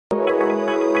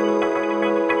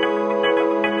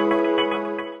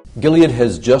Gilead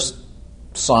has just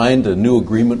signed a new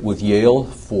agreement with Yale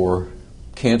for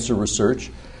cancer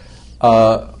research.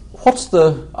 What's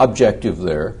the objective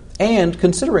there? And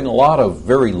considering a lot of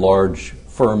very large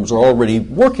firms are already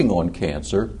working on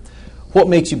cancer, what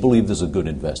makes you believe this is a good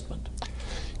investment?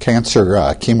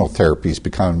 Cancer chemotherapy is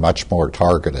becoming much more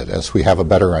targeted as we have a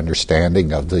better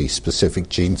understanding of the specific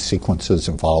gene sequences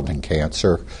involved in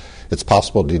cancer. It's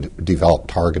possible to develop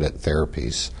targeted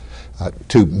therapies.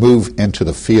 To move into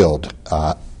the field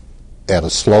at a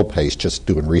slow pace, just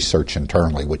doing research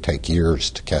internally, would take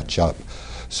years to catch up.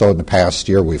 So in the past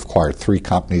year, we've acquired 3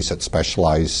 companies that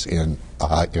specialize in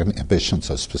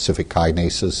inhibitions of specific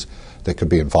kinases that could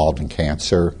be involved in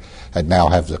cancer, and now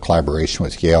have the collaboration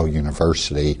with Yale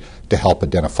University to help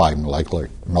identify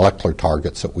molecular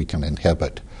targets that we can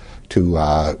inhibit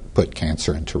to put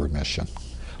cancer into remission.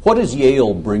 What does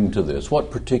Yale bring to this? What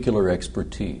particular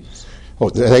expertise? Well,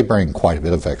 they bring quite a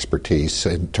bit of expertise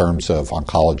in terms of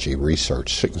oncology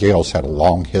research. Yale's had a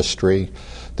long history.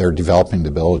 They're developing the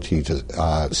ability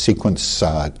to sequence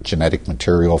genetic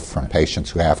material from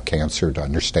patients who have cancer to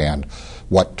understand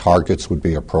what targets would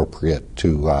be appropriate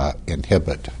to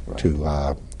inhibit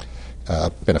to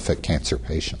benefit cancer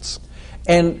patients.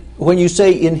 And when you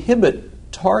say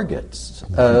inhibit targets,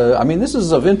 I mean, this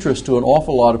is of interest to an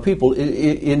awful lot of people.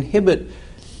 Inhibit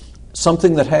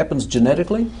something that happens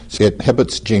genetically? It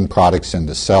inhibits gene products in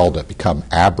the cell that become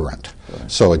aberrant. Right.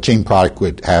 So a gene product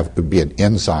would be an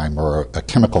enzyme or a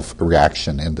chemical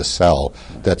reaction in the cell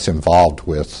that's involved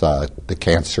with the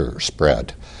cancer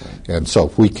spread. Right. And so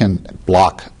if we can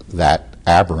block that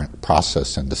aberrant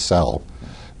process in the cell,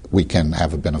 we can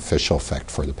have a beneficial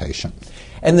effect for the patient.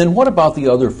 And then what about the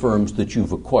other firms that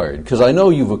you've acquired? Because I know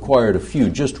you've acquired a few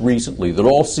just recently that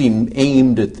all seem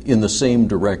aimed in the same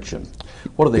direction.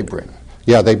 What do they bring?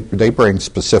 Yeah, they bring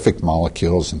specific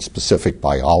molecules and specific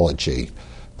biology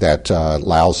that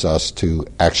allows us to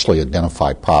actually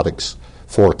identify products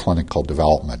for clinical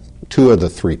development. 2 of the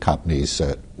 3 companies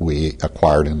that we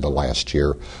acquired in the last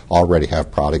year already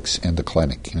have products in the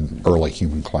clinic in early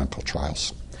human clinical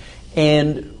trials.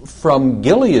 And from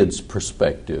Gilead's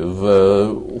perspective,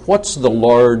 what's the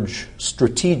large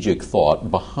strategic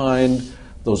thought behind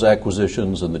those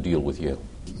acquisitions and the deal with Yale?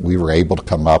 We were able to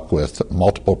come up with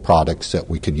multiple products that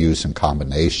we could use in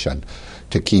combination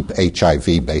to keep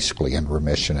HIV basically in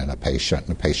remission in a patient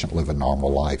and the patient live a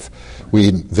normal life. We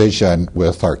envision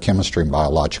with our chemistry and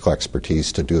biological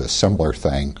expertise to do a similar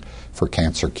thing for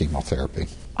cancer chemotherapy.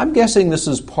 I'm guessing this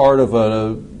is part of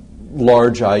a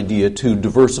large idea to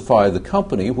diversify the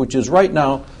company, which is right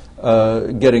now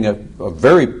getting a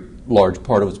very large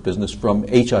part of its business from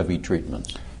HIV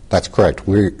treatments. That's correct.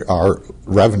 Our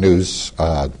revenues,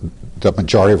 the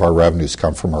majority of our revenues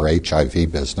come from our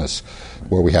HIV business,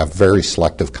 where we have very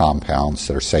selective compounds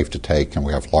that are safe to take and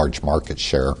we have large market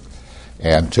share.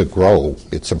 And to grow,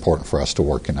 it's important for us to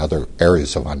work in other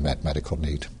areas of unmet medical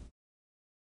need.